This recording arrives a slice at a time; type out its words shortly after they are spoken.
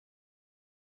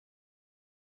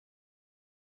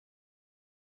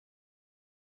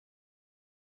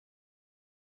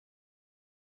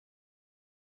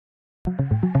Hello,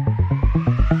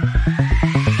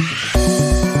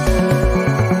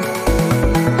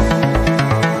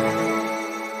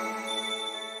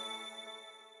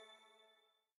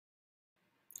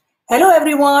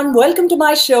 everyone. Welcome to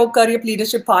my show, Career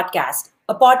Leadership Podcast,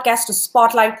 a podcast to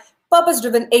spotlight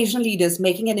purpose-driven Asian leaders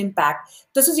making an impact.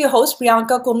 This is your host,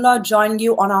 Priyanka Kumla, joining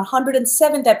you on our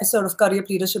 107th episode of Career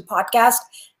Leadership Podcast.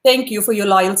 Thank you for your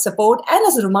loyal support. And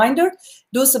as a reminder,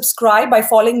 do subscribe by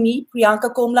following me,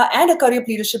 Priyanka Kumla, and a Career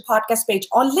Leadership Podcast page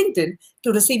on LinkedIn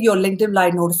to receive your LinkedIn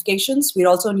Live notifications. We're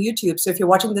also on YouTube. So if you're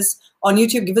watching this on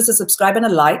YouTube, give us a subscribe and a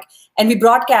like. And we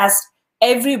broadcast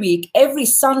every week, every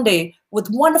Sunday, with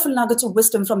wonderful nuggets of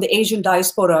wisdom from the Asian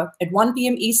diaspora at 1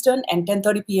 p.m. Eastern and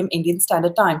 10:30 p.m. Indian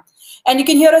Standard Time. And you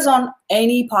can hear us on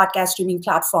any podcast streaming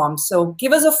platform. So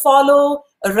give us a follow,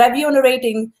 a review, and a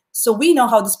rating so we know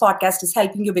how this podcast is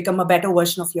helping you become a better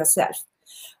version of yourself.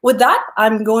 With that,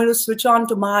 I'm going to switch on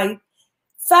to my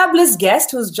fabulous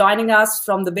guest who's joining us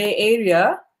from the Bay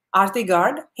Area, Arti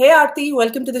Garg. Hey, Arti,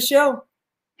 welcome to the show.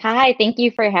 Hi, thank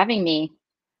you for having me.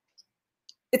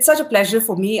 It's such a pleasure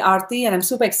for me, Arti, and I'm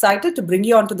super excited to bring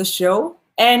you onto the show.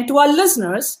 And to our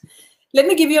listeners, let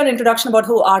me give you an introduction about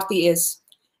who Arti is.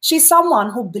 She's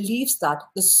someone who believes that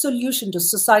the solution to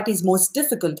society's most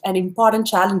difficult and important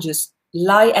challenges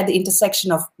lie at the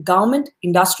intersection of government,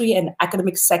 industry, and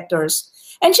academic sectors.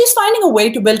 And she's finding a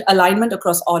way to build alignment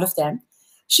across all of them.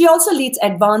 She also leads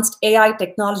advanced AI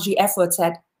technology efforts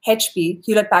at HP,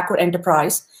 Hewlett Packard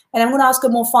Enterprise. And I'm going to ask her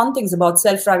more fun things about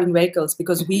self-driving vehicles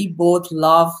because we both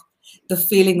love the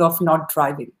feeling of not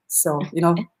driving. So,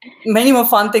 many more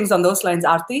fun things on those lines,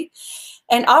 Arti.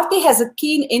 And Arti has a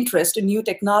keen interest in new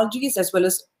technologies, as well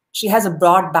as she has a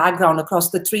broad background across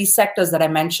the three sectors that I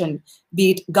mentioned,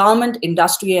 be it government,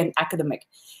 industry, and academic.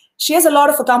 She has a lot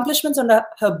of accomplishments under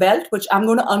her belt, which I'm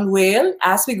going to unveil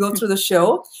as we go through the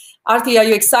show. Arti, are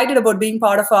you excited about being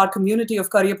part of our community of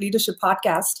Career Leadership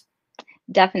Podcast?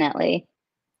 Definitely.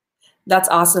 That's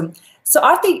awesome. So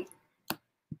Arti,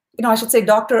 I should say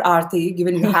Dr. Arti,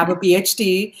 given you have a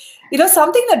PhD,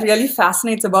 something that really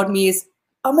fascinates about me is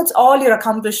amidst all your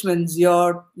accomplishments,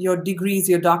 your degrees,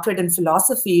 your doctorate in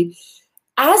philosophy,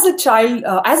 as a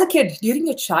kid, during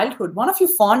your childhood, one of your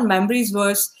fond memories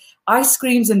was ice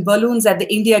creams and balloons at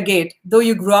the India Gate, though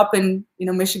you grew up in,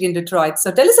 Michigan, Detroit.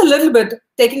 So tell us a little bit,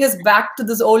 taking us back to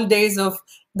those old days of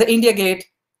the India Gate.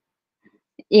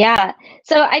 Yeah,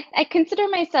 so I consider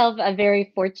myself a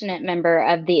very fortunate member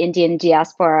of the Indian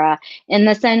diaspora in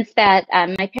the sense that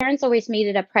my parents always made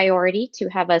it a priority to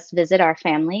have us visit our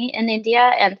family in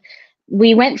India. And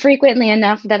we went frequently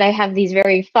enough that I have these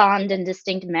very fond and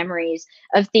distinct memories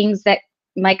of things that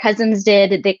my cousins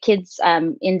did, the kids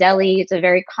in Delhi. It's a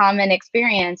very common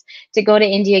experience to go to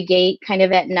India Gate kind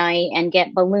of at night and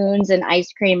get balloons and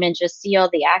ice cream and just see all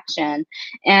the action.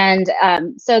 And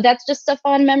so that's just a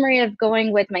fond memory of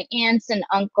going with my aunts and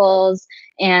uncles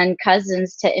and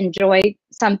cousins to enjoy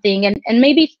something and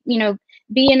maybe,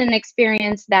 be in an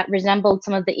experience that resembled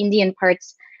some of the Indian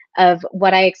parts of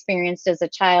what I experienced as a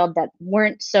child that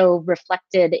weren't so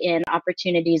reflected in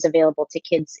opportunities available to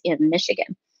kids in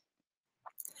Michigan.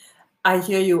 I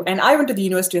hear you. And I went to the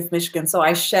University of Michigan, so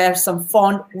I share some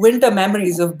fond winter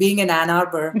memories of being in Ann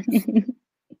Arbor.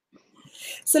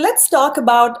 So let's talk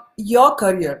about your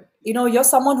career. You're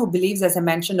someone who believes, as I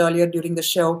mentioned earlier during the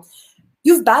show,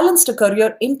 you've balanced a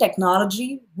career in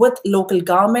technology with local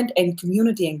government and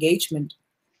community engagement.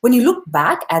 When you look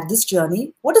back at this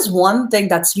journey, what is one thing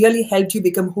that's really helped you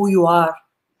become who you are?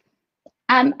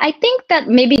 I think that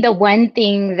maybe the one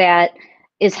thing that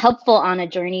is helpful on a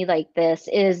journey like this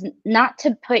is not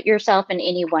to put yourself in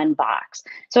any one box.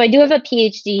 So I do have a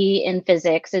PhD in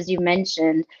physics, as you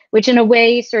mentioned, which in a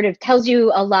way sort of tells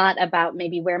you a lot about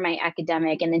maybe where my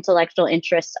academic and intellectual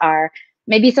interests are.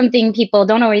 Maybe something people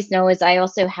don't always know is I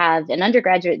also have an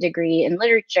undergraduate degree in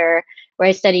literature where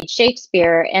I studied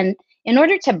Shakespeare. And in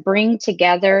order to bring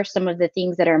together some of the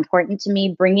things that are important to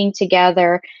me, bringing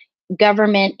together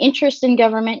government interest in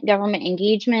government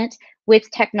engagement with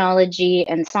technology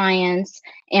and science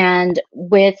and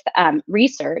with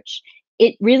research,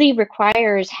 it really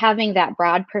requires having that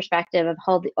broad perspective of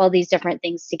all these different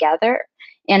things together.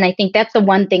 And I think that's the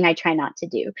one thing I try not to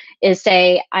do is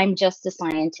say, I'm just a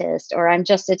scientist, or I'm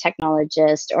just a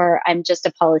technologist, or I'm just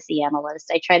a policy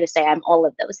analyst. I try to say I'm all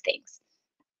of those things.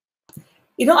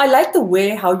 I like the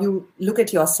way how you look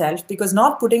at yourself, because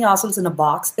not putting ourselves in a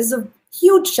box is a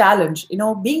huge challenge.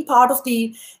 Being part of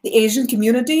the Asian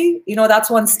community, that's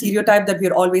one stereotype that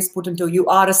we're always put into. You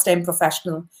are a STEM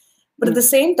professional. But at the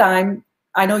same time,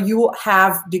 I know you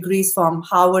have degrees from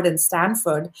Harvard and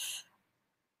Stanford.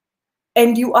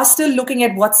 and you are still looking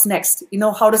at what's next.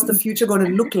 How does the future going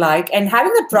to look like? And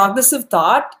having a progressive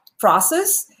thought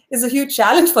process is a huge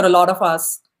challenge for a lot of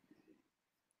us.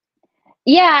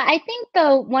 Yeah, I think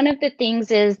though one of the things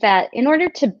is that in order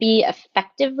to be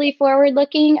effectively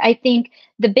forward-looking, I think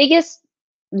the biggest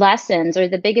lessons or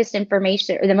the biggest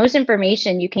information or the most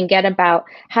information you can get about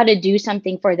how to do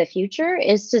something for the future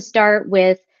is to start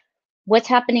with what's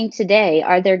happening today.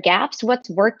 Are there gaps? What's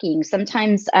working?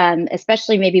 Sometimes,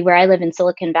 especially maybe where I live in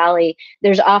Silicon Valley,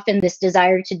 there's often this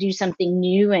desire to do something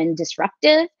new and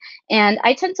disruptive. And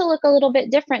I tend to look a little bit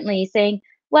differently, saying,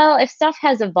 well, if stuff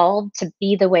has evolved to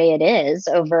be the way it is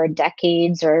over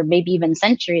decades or maybe even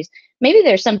centuries, maybe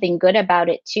there's something good about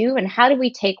it too. And how do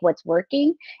we take what's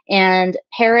working and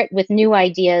pair it with new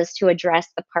ideas to address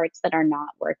the parts that are not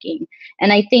working?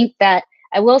 And I think that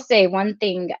I will say one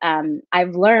thing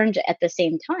I've learned at the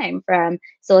same time from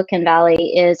Silicon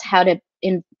Valley is how to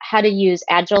use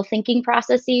agile thinking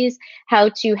processes, how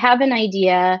to have an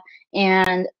idea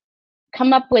and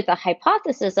come up with a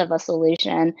hypothesis of a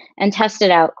solution and test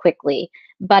it out quickly.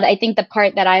 But I think the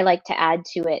part that I like to add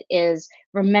to it is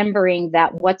remembering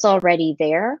that what's already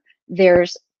there,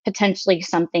 there's potentially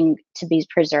something to be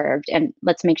preserved. And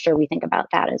let's make sure we think about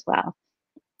that as well.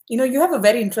 You have a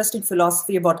very interesting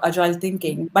philosophy about agile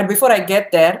thinking. But before I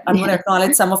get there, I'm going to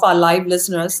acknowledge some of our live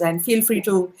listeners, and feel free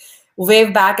to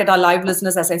wave back at our live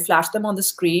listeners as I flash them on the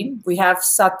screen. We have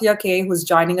Satya K, who's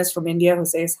joining us from India, who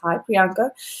says, hi, Priyanka.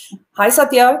 Hi,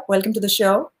 Satya. Welcome to the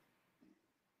show.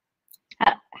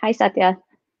 Hi, Satya.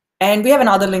 And we have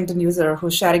another LinkedIn user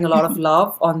who's sharing a lot of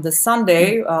love on this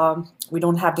Sunday. We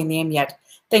don't have the name yet.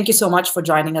 Thank you so much for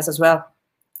joining us as well.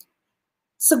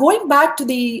 So going back to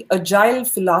the agile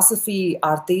philosophy,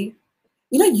 Arti,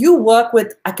 you work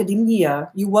with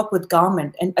academia, you work with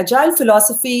government, and agile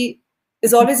philosophy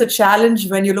is always a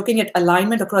challenge when you're looking at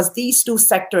alignment across these two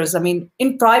sectors. I mean,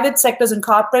 in private sectors and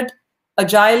corporate,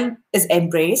 agile is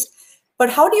embraced, but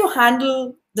how do you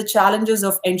handle the challenges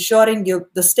of ensuring the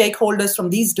stakeholders from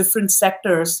these different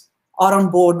sectors are on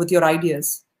board with your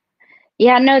ideas?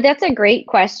 Yeah, no, that's a great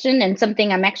question, and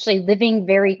something I'm actually living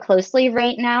very closely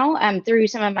right now through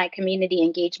some of my community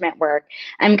engagement work.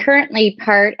 I'm currently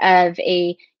part of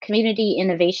a community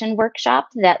innovation workshop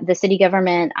that the city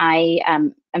government I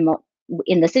am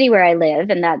in the city where I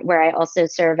live, and that where I also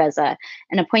serve as an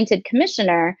appointed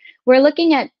commissioner. We're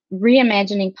looking at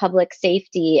reimagining public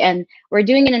safety, and we're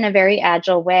doing it in a very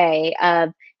agile way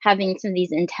of having some of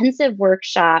these intensive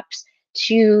workshops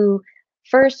to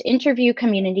first interview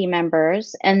community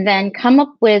members and then come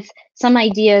up with some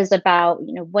ideas about,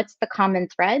 what's the common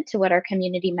thread to what our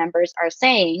community members are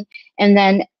saying, and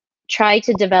then try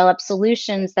to develop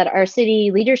solutions that our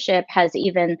city leadership has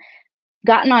even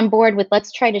gotten on board with.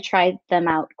 Let's try them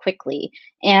out quickly.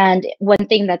 And one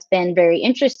thing that's been very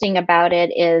interesting about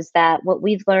it is that what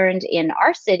we've learned in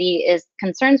our city is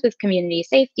concerns with community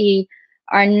safety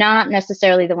are not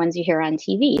necessarily the ones you hear on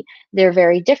TV. They're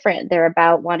very different. They're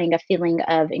about wanting a feeling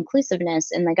of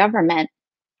inclusiveness in the government.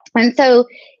 And so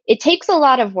it takes a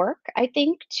lot of work, I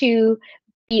think, to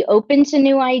be open to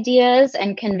new ideas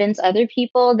and convince other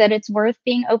people that it's worth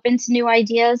being open to new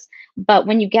ideas. But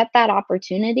when you get that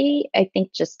opportunity, I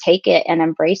think just take it and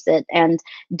embrace it, and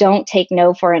don't take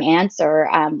no for an answer.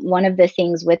 One of the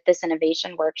things with this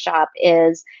innovation workshop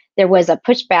is there was a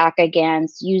pushback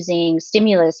against using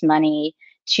stimulus money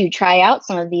to try out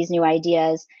some of these new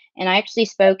ideas. And I actually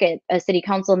spoke at a city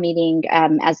council meeting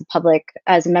as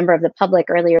a member of the public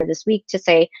earlier this week to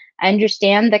say, I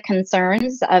understand the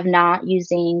concerns of not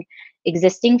using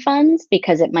existing funds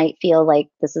because it might feel like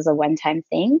this is a one-time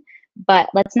thing, but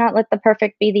let's not let the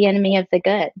perfect be the enemy of the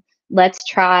good. Let's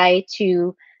try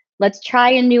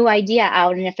a new idea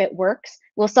out, and if it works,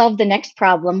 we'll solve the next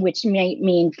problem, which might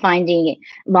mean finding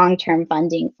long-term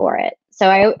funding for it. So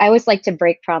I always like to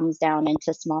break problems down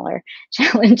into smaller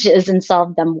challenges and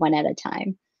solve them one at a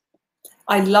time.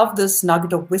 I love this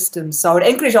nugget of wisdom. So I would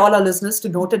encourage all our listeners to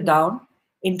note it down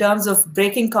in terms of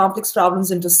breaking complex problems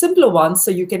into simpler ones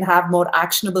so you can have more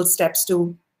actionable steps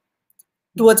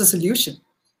towards a solution.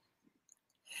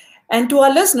 And to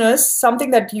our listeners, something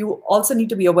that you also need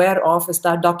to be aware of is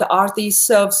that Dr. Arti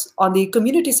serves on the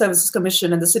Community Services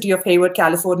Commission in the city of Hayward,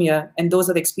 California, and those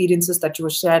are the experiences that you were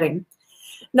sharing.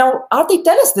 Now, Arti,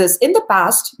 tell us this. In the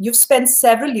past, you've spent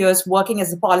several years working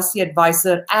as a policy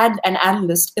advisor and an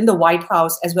analyst in the White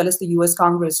House as well as the US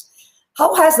Congress.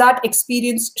 How has that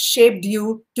experience shaped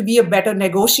you to be a better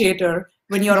negotiator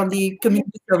when you're on the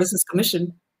Community Services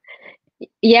Commission?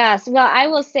 Yes, well, I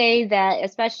will say that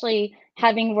especially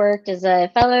having worked as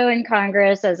a fellow in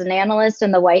Congress, as an analyst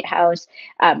in the White House,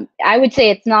 I would say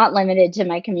it's not limited to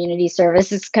my community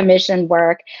services commission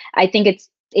work. I think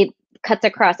it cuts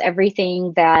across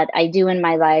everything that I do in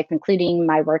my life, including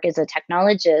my work as a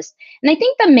technologist. And I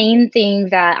think the main thing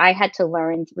that I had to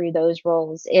learn through those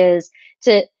roles is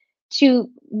to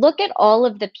look at all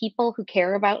of the people who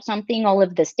care about something, all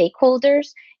of the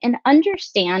stakeholders, and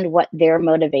understand what their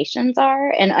motivations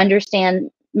are, and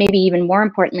understand, maybe even more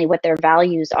importantly, what their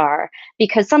values are.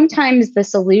 Because sometimes the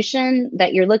solution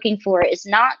that you're looking for is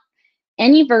not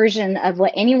any version of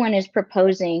what anyone is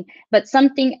proposing, but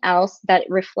something else that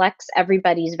reflects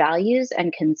everybody's values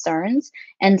and concerns.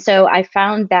 And so I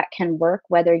found that can work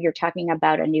whether you're talking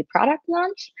about a new product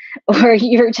launch or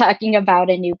you're talking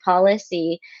about a new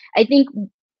policy. I think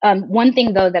one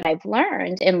thing, though, that I've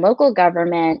learned in local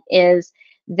government is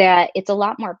that it's a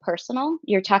lot more personal.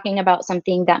 You're talking about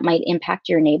something that might impact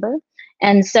your neighbor.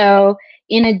 And so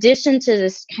in addition to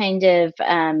this kind of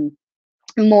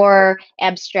more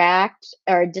abstract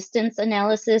or distance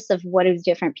analysis of what do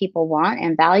different people want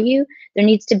and value, there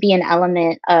needs to be an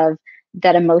element of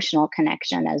that emotional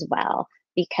connection as well,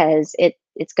 because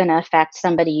it's going to affect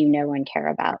somebody you know and care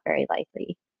about very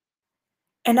likely.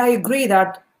 And I agree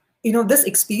that, this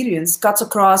experience cuts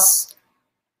across,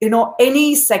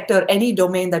 any sector, any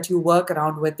domain that you work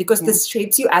around with, because this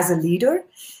shapes you as a leader,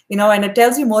 and it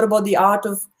tells you more about the art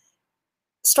of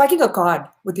striking a chord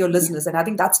with your listeners. And I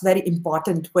think that's very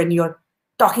important when you're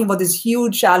talking about these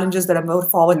huge challenges that are more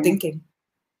forward thinking.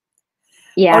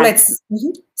 Yeah. All right.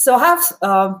 So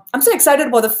I'm so excited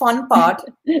about the fun part.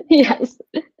 Yes.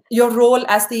 Your role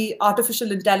as the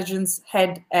artificial intelligence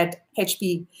head at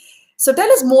HP. So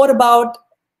tell us more about,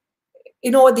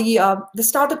 the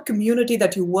startup community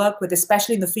that you work with,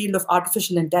 especially in the field of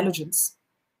artificial intelligence.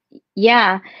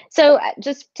 Yeah. So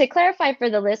just to clarify for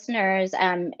the listeners,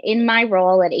 in my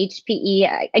role at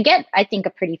HPE, I get, I think, a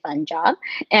pretty fun job.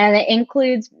 And it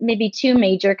includes maybe two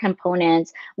major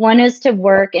components. One is to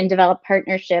work and develop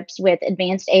partnerships with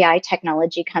advanced AI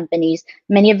technology companies,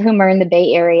 many of whom are in the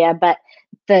Bay Area. But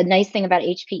the nice thing about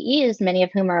HPE is many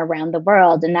of whom are around the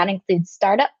world. And that includes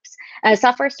startups,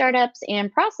 software startups,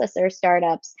 and processor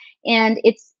startups. And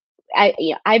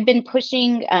I've been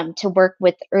pushing to work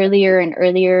with earlier and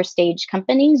earlier stage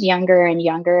companies, younger and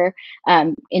younger,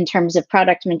 in terms of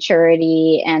product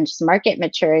maturity and just market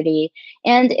maturity.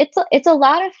 And it's a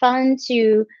lot of fun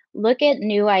to look at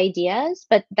new ideas,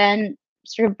 but then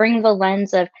sort of bring the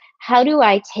lens of how do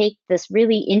I take this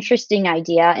really interesting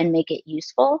idea and make it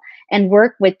useful, and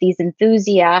work with these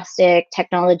enthusiastic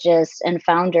technologists and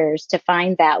founders to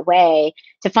find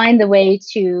the way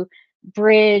to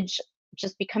bridge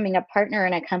just becoming a partner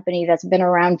in a company that's been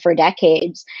around for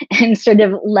decades and sort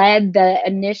of led the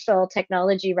initial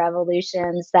technology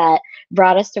revolutions that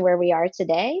brought us to where we are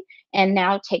today, and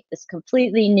now take this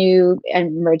completely new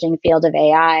and emerging field of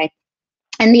AI.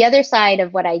 And the other side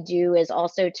of what I do is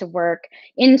also to work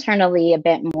internally a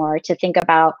bit more to think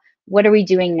about what are we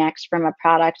doing next from a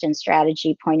product and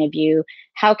strategy point of view?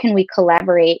 How can we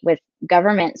collaborate with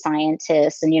government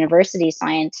scientists and university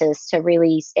scientists to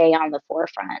really stay on the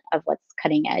forefront of what's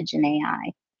cutting edge in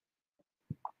AI?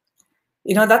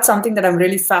 That's something that I'm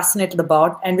really fascinated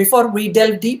about. And before we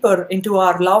delve deeper into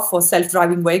our love for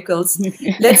self-driving vehicles,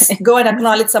 let's go and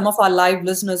acknowledge some of our live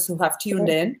listeners who have tuned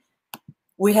in.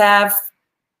 We have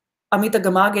Amita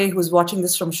Gamage, who's watching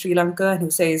this from Sri Lanka, and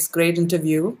who says, great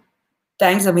interview.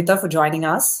 Thanks, Amita, for joining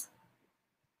us.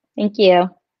 Thank you.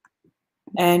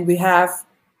 And we have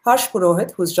Harsh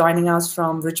Purohit, who's joining us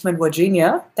from Richmond,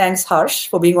 Virginia. Thanks, Harsh,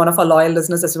 for being one of our loyal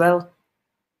listeners as well.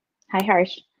 Hi,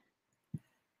 Harsh.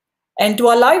 And to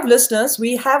our live listeners,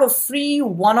 we have a free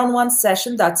one-on-one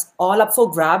session that's all up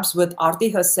for grabs with Arti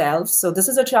herself. So this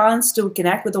is a chance to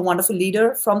connect with a wonderful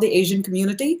leader from the Asian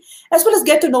community, as well as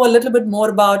get to know a little bit more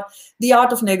about the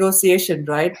art of negotiation,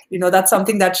 right? That's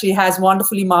something that she has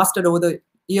wonderfully mastered over the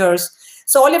years.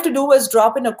 So all you have to do is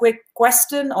drop in a quick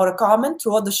question or a comment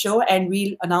throughout the show, and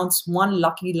we'll announce one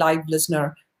lucky live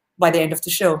listener by the end of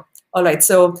the show. All right,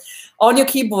 so on your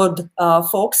keyboard,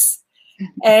 folks.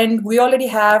 And we already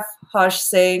have Harsh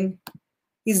saying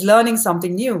he's learning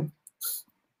something new.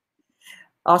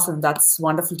 Awesome. That's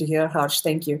wonderful to hear, Harsh.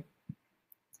 Thank you.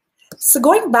 So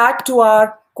going back to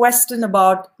our question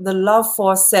about the love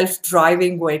for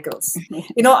self-driving vehicles,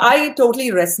 I totally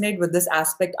resonate with this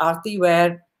aspect, Arti,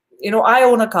 where, I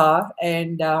own a car,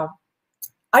 and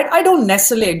I don't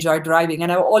necessarily enjoy driving.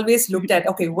 And I've always looked at,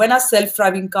 okay, when are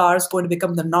self-driving cars going to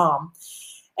become the norm?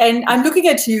 And I'm looking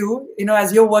at you,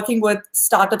 as you're working with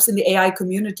startups in the AI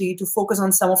community to focus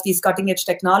on some of these cutting edge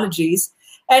technologies.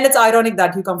 And it's ironic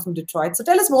that you come from Detroit. So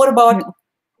tell us more about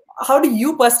how do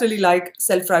you personally like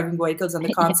self-driving vehicles and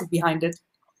the concept behind it?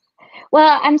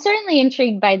 Well, I'm certainly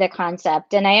intrigued by the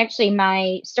concept. And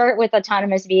my start with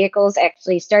autonomous vehicles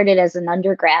actually started as an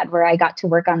undergrad where I got to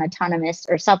work on autonomous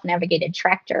or self-navigated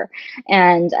tractor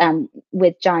and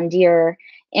with John Deere.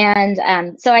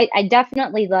 And so I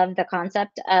definitely love the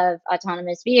concept of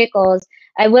autonomous vehicles.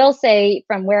 I will say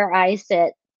from where I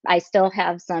sit, I still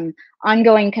have some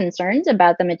ongoing concerns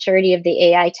about the maturity of the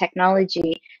AI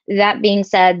technology. That being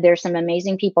said, there's some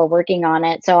amazing people working on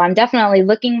it. So I'm definitely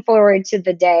looking forward to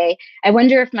the day. I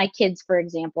wonder if my kids, for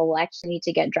example, will actually need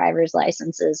to get driver's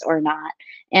licenses or not.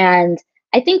 And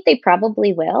I think they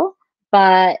probably will,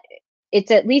 but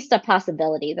it's at least a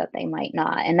possibility that they might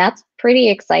not. And that's pretty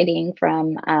exciting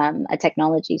from a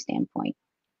technology standpoint.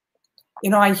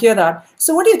 I hear that.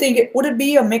 So what do you think? Would it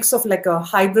be a mix of like a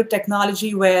hybrid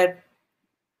technology where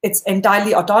it's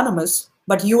entirely autonomous,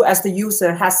 but you as the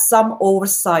user has some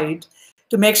oversight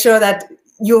to make sure that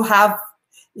you have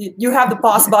the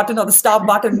pause button or the stop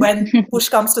button when push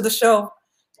comes to the shove?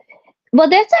 Well,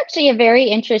 that's actually a very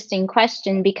interesting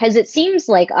question because it seems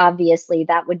like obviously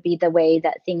that would be the way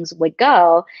that things would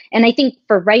go. And I think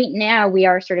for right now, we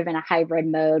are sort of in a hybrid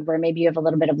mode where maybe you have a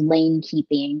little bit of lane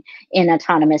keeping in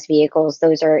autonomous vehicles.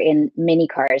 Those are in mini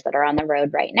cars that are on the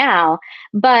road right now.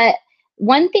 But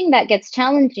one thing that gets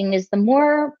challenging is the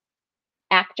more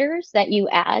actors that you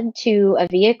add to a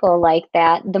vehicle like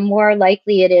that, the more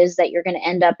likely it is that you're going to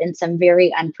end up in some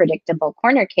very unpredictable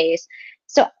corner case.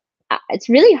 So it's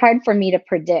really hard for me to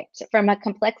predict. From a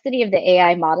complexity of the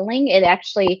AI modeling, it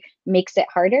actually makes it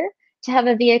harder to have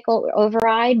a vehicle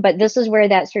override. But this is where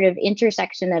that sort of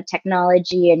intersection of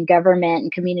technology and government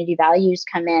and community values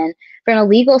come in. From a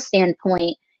legal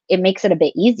standpoint, it makes it a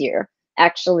bit easier,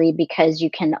 actually, because you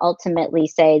can ultimately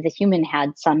say the human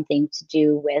had something to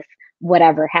do with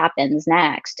whatever happens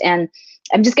next. And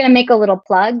I'm just going to make a little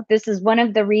plug. This is one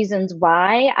of the reasons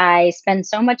why I spend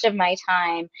so much of my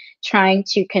time trying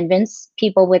to convince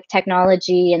people with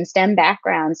technology and STEM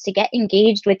backgrounds to get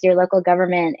engaged with your local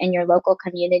government and your local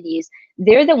communities.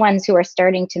 They're the ones who are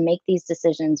starting to make these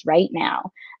decisions right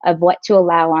now of what to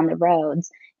allow on the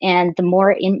roads. And the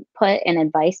more input and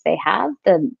advice they have,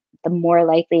 the more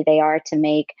likely they are to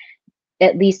make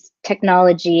at least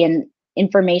technology and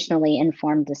informationally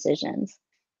informed decisions.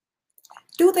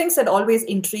 Two things that always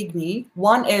intrigue me.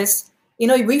 One is,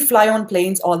 we fly on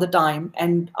planes all the time,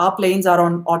 and our planes are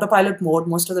on autopilot mode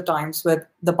most of the times, with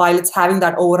the pilots having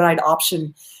that override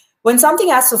option. When something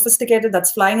as sophisticated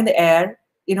that's flying in the air,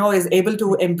 is able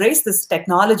to embrace this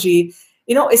technology,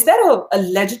 is there a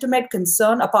legitimate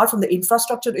concern apart from the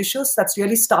infrastructure issues that's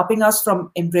really stopping us from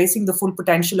embracing the full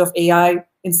potential of AI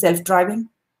in self-driving?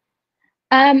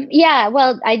 Yeah,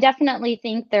 well, I definitely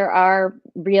think there are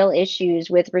real issues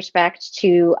with respect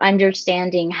to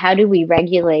understanding how do we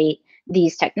regulate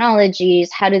these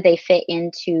technologies? How do they fit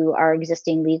into our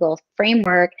existing legal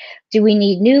framework? Do we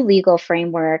need new legal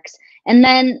frameworks? And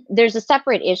then there's a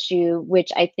separate issue,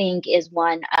 which I think is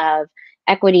one of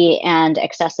equity and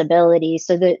accessibility.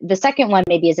 So the second one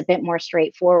maybe is a bit more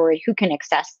straightforward. Who can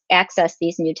access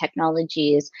these new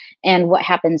technologies and what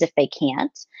happens if they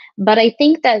can't? But I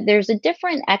think that there's a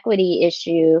different equity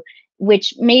issue,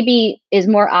 which maybe is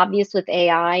more obvious with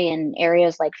AI in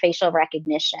areas like facial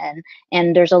recognition.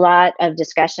 And there's a lot of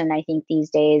discussion, I think, these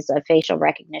days of facial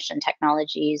recognition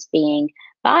technologies being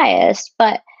biased.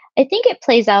 But I think it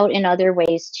plays out in other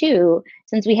ways too.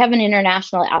 Since we have an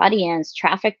international audience,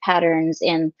 traffic patterns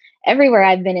in everywhere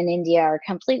I've been in India are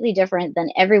completely different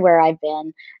than everywhere I've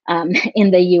been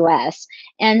in the US.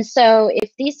 And so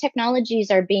if these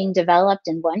technologies are being developed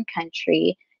in one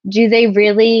country,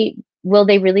 will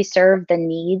they really serve the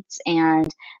needs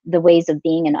and the ways of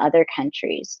being in other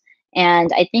countries? And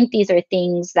I think these are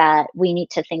things that we need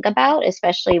to think about,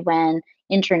 especially when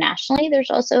internationally there's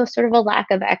also sort of a lack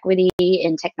of equity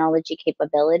in technology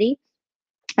capability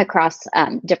across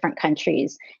different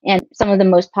countries. And some of the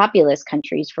most populous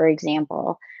countries, for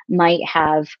example, might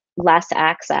have less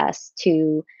access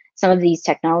to some of these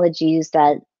technologies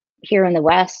that here in the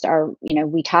West are,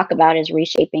 we talk about as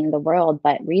reshaping the world,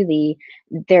 but really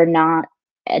they're not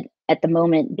at the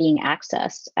moment being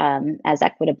accessed as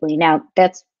equitably. Now,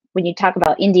 that's when you talk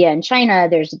about India and China,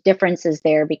 there's differences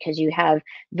there because you have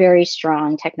very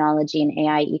strong technology and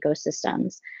AI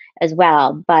ecosystems as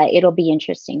well. But it'll be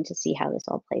interesting to see how this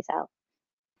all plays out.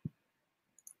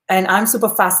 And I'm super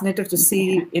fascinated to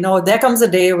see, there comes a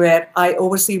day where I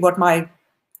oversee what my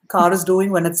car is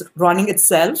doing when it's running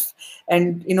itself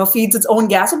and, feeds its own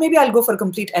gas. Or maybe I'll go for a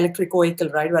complete electric vehicle,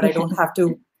 right, where I don't have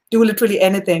to do literally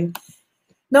anything.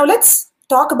 Now let's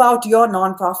talk about your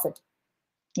nonprofit.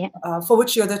 Yeah. For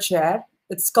which you're the chair.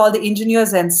 It's called the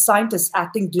Engineers and Scientists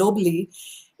Acting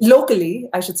Locally,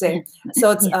 I should say. So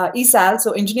it's ESAL,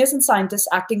 so Engineers and Scientists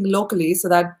Acting Locally, so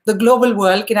that the global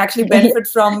world can actually benefit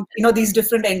from these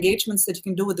different engagements that you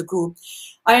can do with the group.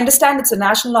 I understand it's a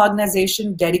national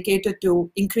organization dedicated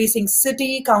to increasing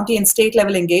city, county, and state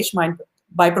level engagement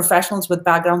by professionals with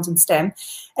backgrounds in STEM.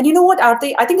 And you know what,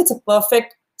 Arti? I think it's a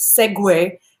perfect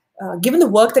segue, given the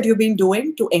work that you've been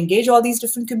doing to engage all these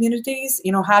different communities,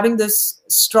 having this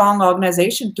strong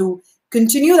organization to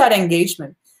continue that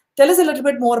engagement. Tell us a little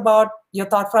bit more about your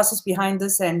thought process behind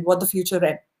this and what the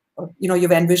future,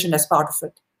 you've envisioned as part of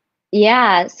it.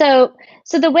 Yeah, so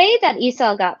the way that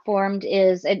ESAL got formed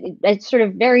is it's sort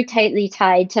of very tightly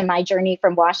tied to my journey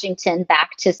from Washington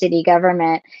back to city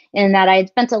government, in that I had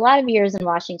spent a lot of years in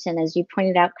Washington, as you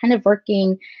pointed out, kind of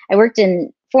I worked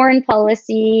in foreign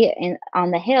policy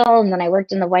on the Hill, and then I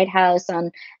worked in the White House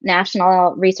on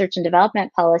national research and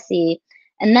development policy.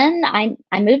 And then I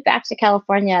moved back to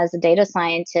California as a data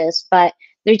scientist, but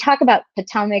they talk about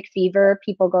Potomac fever.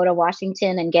 People go to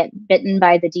Washington and get bitten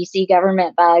by the DC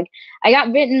government bug. I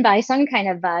got bitten by some kind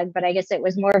of bug, but I guess it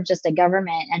was more of just a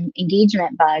government and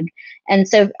engagement bug. And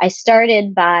so I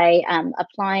started by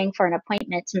applying for an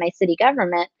appointment to my city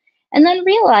government, and then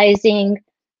realizing,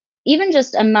 even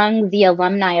just among the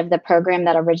alumni of the program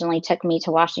that originally took me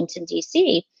to Washington,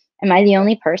 DC, am I the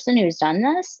only person who's done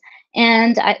this?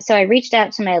 And so I reached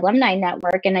out to my alumni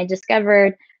network, and I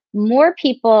discovered more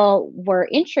people were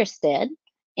interested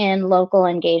in local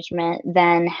engagement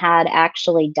than had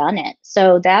actually done it.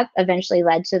 So that eventually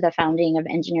led to the founding of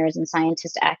Engineers and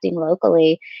Scientists Acting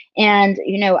Locally. And,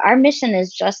 our mission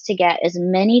is just to get as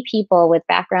many people with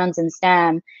backgrounds in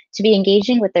STEM to be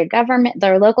engaging with their government,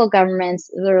 their local governments,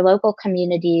 their local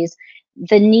communities.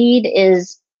 The need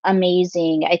is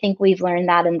amazing. I think we've learned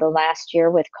that in the last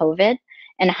year with COVID,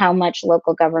 and how much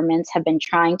local governments have been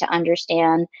trying to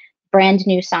understand brand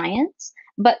new science,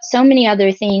 but so many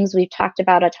other things. We've talked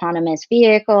about autonomous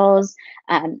vehicles.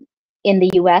 In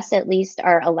the US, at least,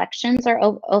 our elections are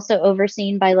also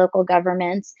overseen by local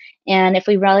governments. And if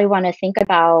we really want to think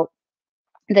about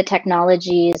the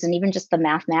technologies and even just the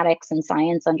mathematics and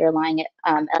science underlying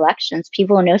elections,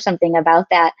 people who know something about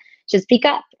that should speak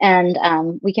up, and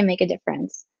we can make a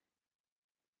difference.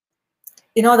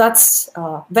 That's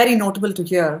very notable to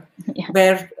hear, yeah.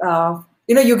 Where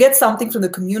you get something from the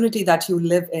community that you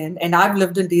live in. And I've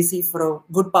lived in DC for a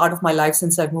good part of my life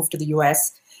since I've moved to the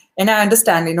US. And I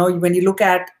understand, when you look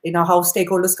at, how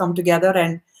stakeholders come together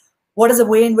and what is a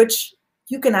way in which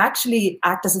you can actually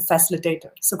act as a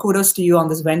facilitator. So kudos to you on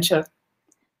this venture.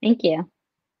 Thank you.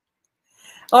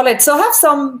 All right. So I have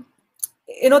some,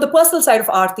 the personal side of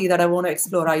Arti that I want to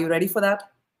explore. Are you ready for that?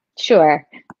 Sure.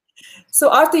 So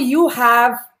Arti, you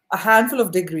have a handful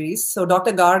of degrees. So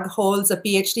Dr. Garg holds a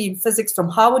PhD in physics from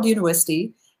Harvard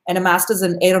University and a master's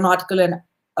in aeronautical and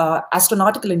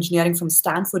astronautical engineering from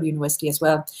Stanford University as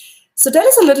well. So tell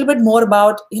us a little bit more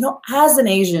about, as an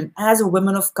Asian, as a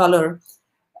woman of color,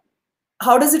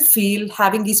 how does it feel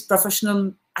having these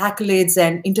professional accolades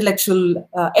and intellectual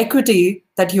equity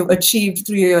that you've achieved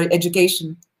through your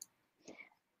education?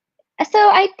 So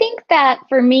I think that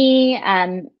for me,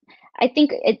 I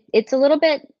think it's a little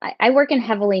bit, I work in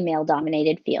heavily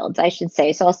male-dominated fields, I should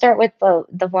say. So I'll start with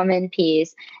the woman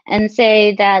piece and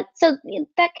say that, so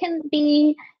that can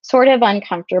be sort of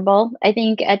uncomfortable, I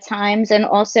think, at times. And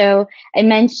also, I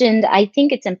mentioned, I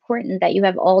think it's important that you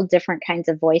have all different kinds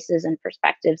of voices and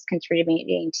perspectives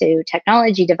contributing to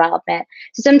technology development.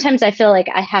 So sometimes I feel like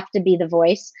I have to be the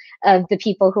voice of the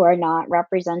people who are not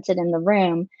represented in the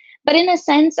room. But in a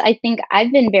sense, I think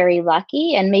I've been very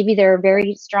lucky, and maybe there are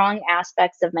very strong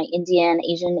aspects of my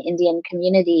Asian Indian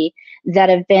community that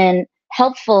have been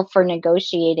helpful for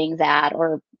negotiating that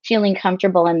or feeling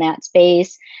comfortable in that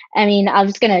space. I mean, I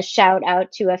was going to shout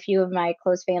out to a few of my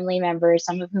close family members,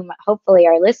 some of whom hopefully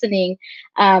are listening.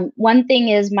 One thing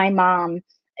is my mom.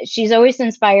 She's always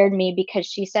inspired me because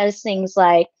she says things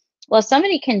like, well, if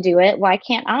somebody can do it, why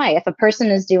can't I? If a person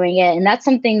is doing it. And that's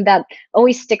something that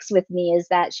always sticks with me, is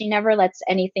that she never lets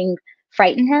anything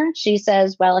frighten her. She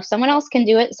says, well, if someone else can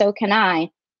do it, so can I.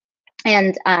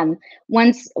 And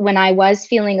once, when I was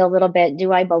feeling a little bit,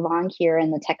 do I belong here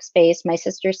in the tech space, my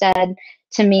sister said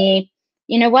to me,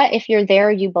 you know what, if you're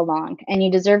there, you belong, and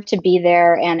you deserve to be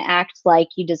there and act like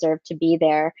you deserve to be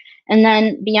there. And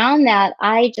then beyond that,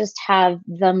 I just have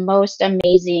the most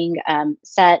amazing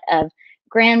set of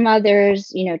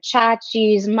grandmothers,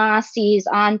 chachis, masis,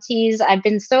 aunties. I've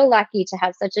been so lucky to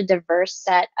have such a diverse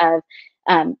set of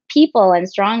people and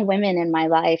strong women in my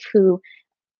life who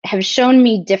have shown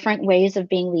me different ways of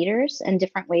being leaders and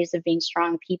different ways of being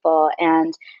strong people.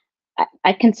 And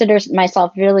I consider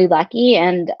myself really lucky,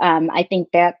 and I think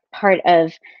that part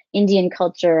of Indian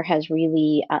culture has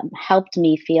really helped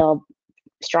me feel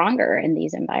stronger in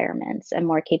these environments and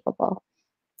more capable.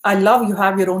 I love you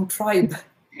have your own tribe.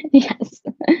 Yes.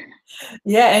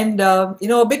 Yeah, and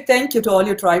a big thank you to all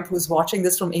your tribe who's watching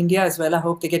this from India as well. I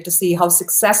hope they get to see how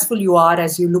successful you are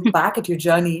as you look back at your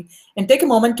journey and take a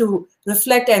moment to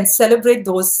reflect and celebrate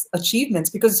those achievements.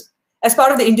 Because as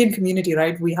part of the Indian community,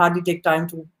 right, we hardly take time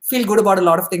to feel good about a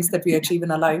lot of things that we achieve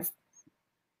in our life.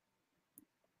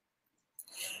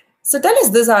 So tell us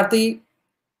this, Arti.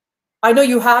 I know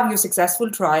you have your successful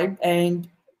tribe and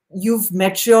you've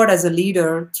matured as a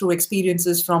leader through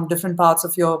experiences from different parts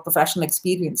of your professional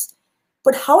experience.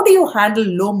 But how do you handle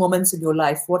low moments in your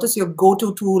life? What is your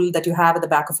go-to tool that you have at the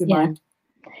back of your mind?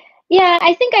 Yeah,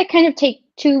 I think I kind of take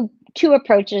two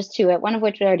approaches to it, one of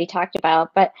which we already talked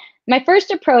about. But my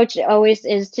first approach always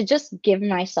is to just give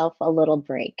myself a little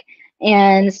break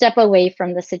and step away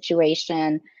from the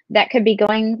situation. That could be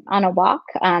going on a walk.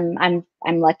 I'm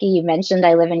lucky you mentioned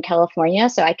I live in California,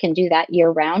 so I can do that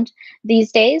year round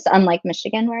these days, unlike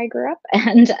Michigan where I grew up.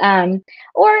 And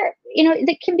or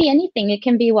it can be anything. It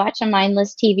can be watch a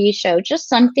mindless TV show, just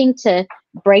something to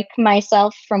break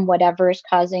myself from whatever is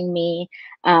causing me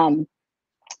to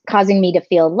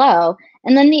feel low.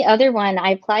 And then the other one,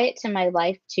 I apply it to my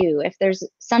life too. If there's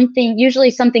something,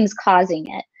 usually something's causing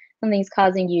it. Something's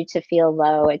causing you to feel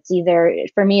low. It's either,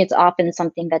 for me, it's often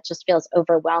something that just feels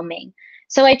overwhelming.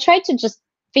 So I try to just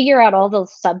figure out all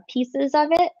those sub pieces of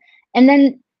it and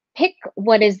then pick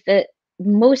what is the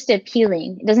most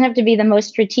appealing. It doesn't have to be the most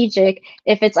strategic.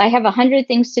 If it's, I have 100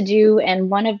 things to do and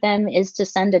one of them is to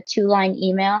send a 2-line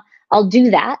email, I'll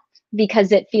do that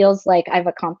because it feels like I've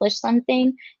accomplished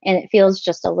something and it feels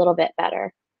just a little bit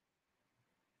better.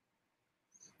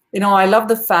 I love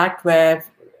the fact where,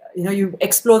 you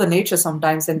explore the nature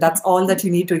sometimes and that's all that you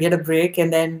need to get a break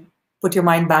and then put your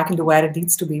mind back into where it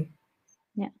needs to be.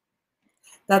 Yeah.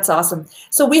 That's awesome.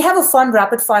 So we have a fun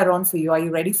rapid fire round for you. Are you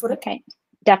ready for it? Okay,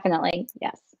 definitely,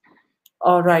 yes.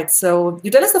 All right. So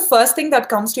you tell us the first thing that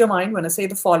comes to your mind when I say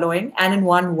the following, and in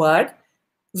one word,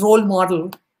 role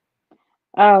model.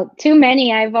 Oh, too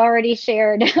many. I've already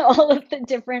shared all of the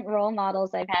different role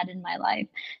models I've had in my life.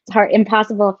 It's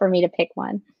impossible for me to pick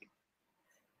one.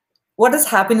 What does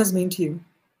happiness mean to you?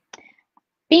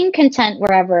 Being content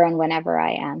wherever and whenever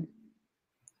I am.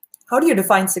 How do you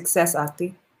define success,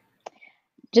 Arti?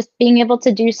 Just being able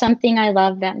to do something I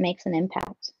love that makes an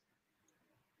impact.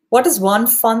 What is one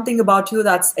fun thing about you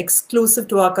that's exclusive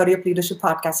to our Career Leadership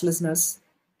Podcast listeners?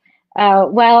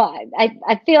 Well,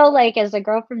 I feel like as a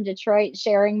girl from Detroit,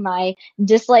 sharing my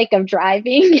dislike of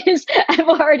driving is I've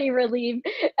already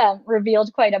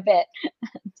revealed quite a bit.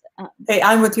 Hey,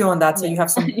 I'm with you on that. So you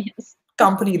have some yes.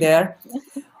 company there.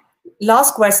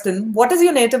 Last question. What is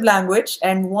your native language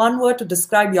and one word to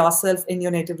describe yourself in your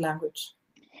native language?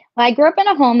 Well, I grew up in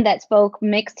a home that spoke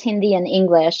mixed Hindi and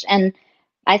English. And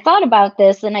I thought about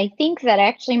this, and I think that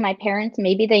actually my parents,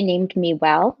 maybe they named me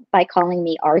well by calling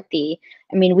me Arti.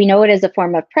 I mean, we know it as a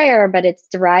form of prayer, but it's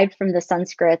derived from the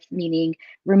Sanskrit meaning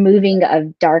removing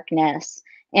of darkness.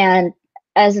 And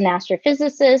as an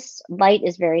astrophysicist, light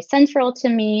is very central to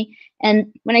me.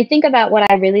 And when I think about what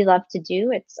I really love to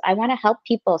do, I want to help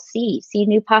people see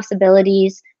new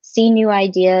possibilities, see new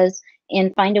ideas,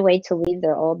 and find a way to leave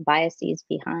their old biases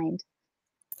behind.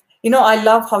 I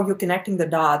love how you're connecting the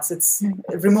dots. It's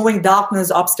removing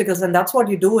darkness, obstacles, and that's what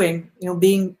you're doing,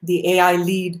 being the AI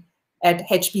lead at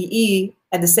HPE,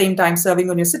 at the same time serving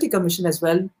on your city commission as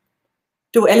well,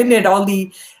 to eliminate all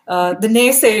the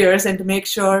naysayers and to make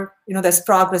sure, there's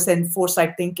progress and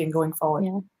foresight thinking going forward.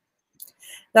 Yeah.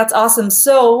 That's awesome.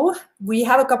 So we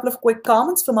have a couple of quick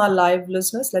comments from our live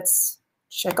listeners. Let's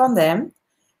check on them.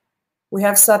 We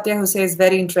have Satya who says,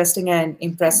 very interesting and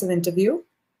impressive interview.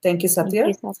 Thank you, Satya. Thank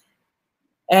you, Satya.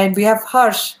 And we have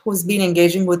Harsh, who's been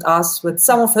engaging with us with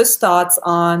some of his thoughts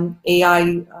on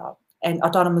AI and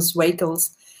autonomous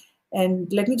vehicles.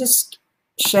 And let me just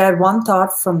share one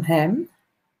thought from him,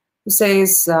 who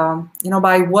says,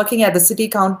 by working at the city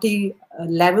county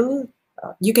level,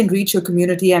 you can reach your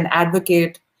community and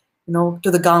advocate, to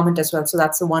the government as well. So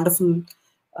that's a wonderful,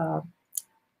 path.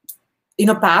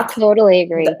 Totally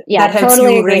agree. That helps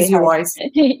totally you agree, raise your voice.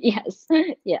 Yes.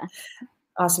 Yeah.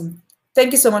 Awesome.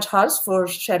 Thank you so much, Harsh, for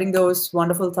sharing those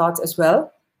wonderful thoughts as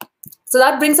well. So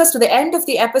that brings us to the end of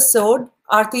the episode.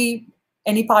 Arti,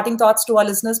 any parting thoughts to our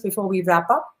listeners before we wrap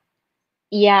up?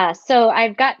 Yeah, so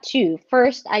I've got two.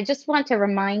 First, I just want to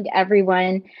remind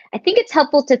everyone, I think it's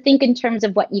helpful to think in terms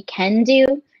of what you can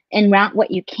do and not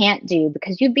what you can't do,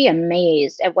 because you'd be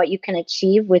amazed at what you can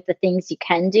achieve with the things you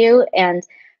can do. And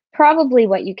probably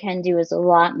what you can do is a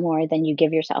lot more than you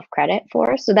give yourself credit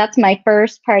for. So that's my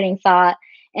first parting thought.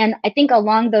 And I think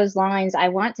along those lines, I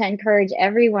want to encourage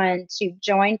everyone to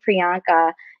join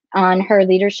Priyanka on her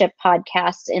leadership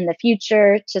podcasts in the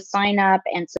future, to sign up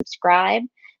and subscribe,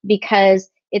 because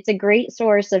it's a great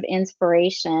source of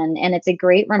inspiration and it's a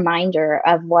great reminder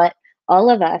of what all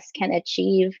of us can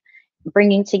achieve,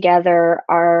 bringing together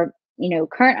our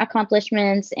current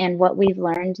accomplishments and what we've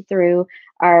learned through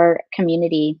our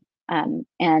community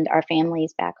and our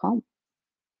families back home.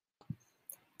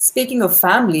 Speaking of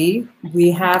family,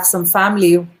 we have some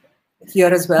family here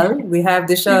as well. We have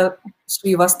Disha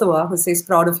Srivastava, who says,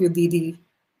 proud of you, Didi.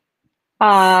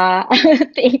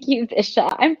 Thank you,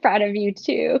 Disha. I'm proud of you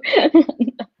too.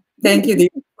 Thank you,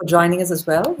 Didi, for joining us as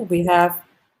well. We have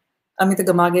Amita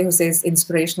Gamage, who says,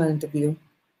 inspirational interview.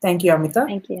 Thank you, Amita.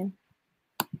 Thank you.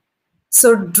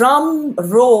 So drum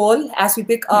roll as we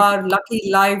pick our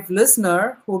lucky live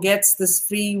listener who gets this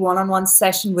free one-on-one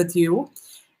session with you.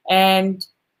 And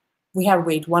we have,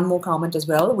 one more comment as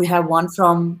well. We have one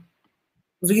from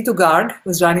Arti Garg,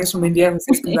 who's joining us from India, who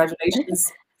says,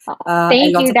 congratulations.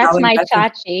 Thank you. That's my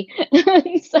chachi.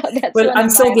 So well, I'm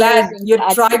so glad your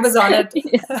tribe is on it.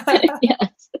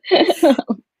 Yes.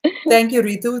 Thank you,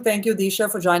 Ritu. Thank you,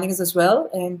 Disha, for joining us as well.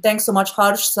 And thanks so much,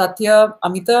 Harsh, Satya,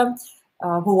 Amita, who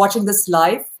are watching this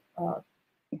live.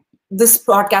 This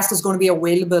podcast is going to be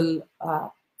available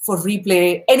for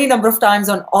replay any number of times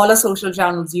on all our social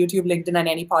channels, YouTube, LinkedIn, and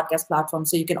any podcast platform.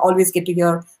 So you can always get to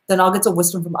hear the nuggets of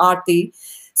wisdom from Arti.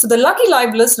 So the lucky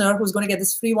live listener who's going to get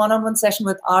this free one-on-one session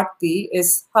with Arti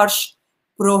is Harsh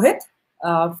Purohit.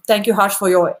 Thank you, Harsh, for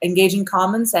your engaging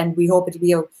comments. And we hope it will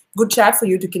be a good chat for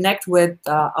you to connect with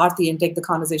Arti and take the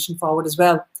conversation forward as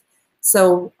well.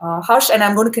 So Harsh, and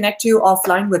I'm going to connect you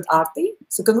offline with Arti.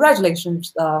 So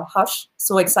congratulations, Harsh.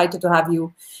 So excited to have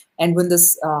you and win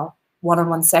this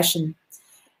one-on-one session.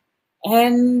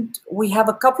 And we have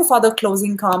a couple of other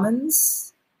closing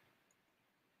comments.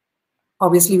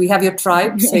 Obviously, we have your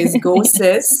tribe, says go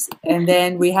sis. And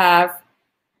then we have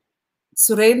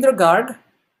Surendra Garg,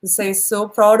 who says, so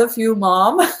proud of you,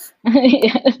 mom.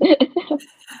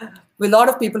 With a lot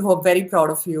of people who are very proud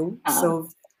of you. So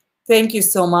thank you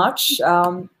so much.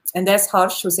 And there's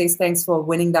Harsh, who says, thanks for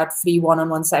winning that free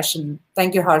one-on-one session.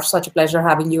 Thank you, Harsh. Such a pleasure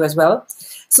having you as well.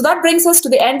 So that brings us to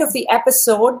the end of the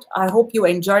episode. I hope you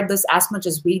enjoyed this as much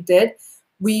as we did.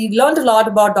 We learned a lot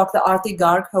about Dr. Arti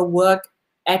Garg, her work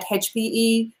at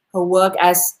HPE, her work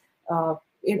as a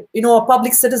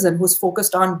public citizen who's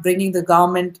focused on bringing the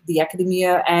government, the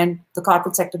academia, and the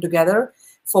corporate sector together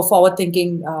for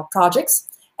forward-thinking projects,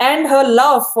 and her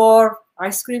love for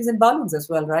ice creams and balloons as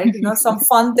well, right? Some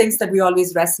fun things that we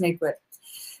always resonate with.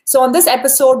 So on this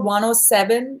episode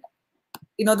 107,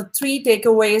 the three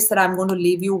takeaways that I'm going to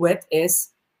leave you with is,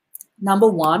 number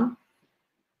one,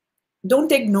 don't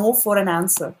take no for an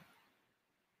answer.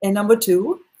 And number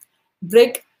two,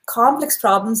 break complex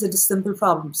problems into simple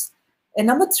problems. And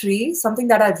number three, something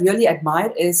that I really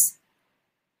admire is,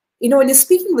 when you're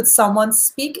speaking with someone,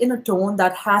 speak in a tone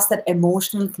that has that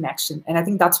emotional connection. And I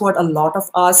think that's what a lot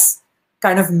of us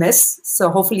kind of miss.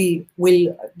 So hopefully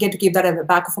we'll get to keep that at the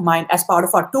back of our mind as part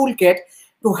of our toolkit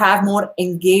to have more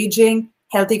engaging,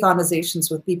 healthy conversations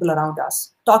with people around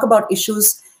us. Talk about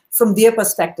issues from their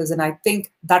perspectives, and I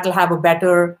think that'll have a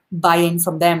better buy-in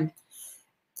from them.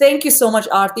 Thank you so much,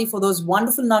 Arti, for those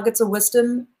wonderful nuggets of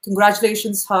wisdom.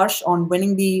 Congratulations, Harsh, on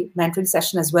winning the mentoring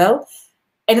session as well.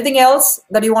 Anything else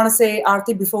that you want to say,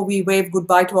 Arti, before we wave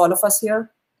goodbye to all of us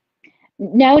here?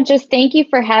 No, just thank you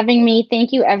for having me.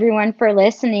 Thank you, everyone, for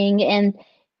listening. And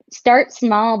start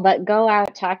small, but go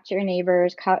out, talk to your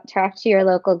neighbors, talk to your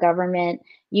local government.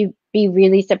 You'd be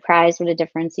really surprised what a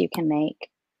difference you can make.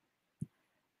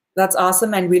 That's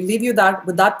awesome. And we'll leave you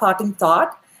with that parting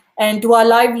thought. And to our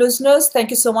live listeners, thank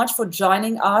you so much for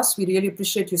joining us. We really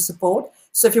appreciate your support.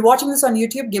 So if you're watching this on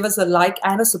YouTube, give us a like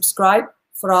and a subscribe.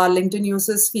 For our LinkedIn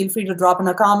users, feel free to drop in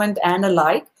a comment and a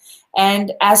like.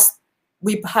 And as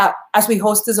we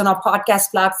host this on our podcast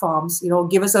platforms,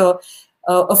 give us a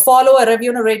follow, a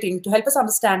review, and a rating to help us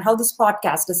understand how this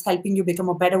podcast is helping you become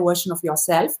a better version of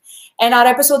yourself. And our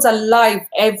episodes are live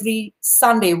every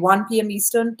Sunday, 1 p.m.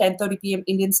 Eastern, 10:30 p.m.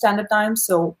 Indian Standard Time.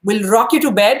 So we'll rock you to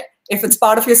bed if it's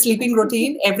part of your sleeping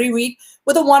routine every week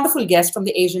with a wonderful guest from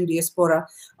the Asian diaspora.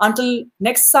 Until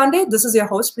next Sunday, this is your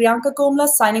host, Priyanka Komla,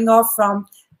 signing off from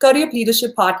Career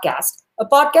Leadership Podcast, a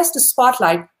podcast to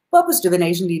spotlight purpose-driven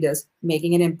Asian leaders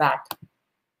making an impact.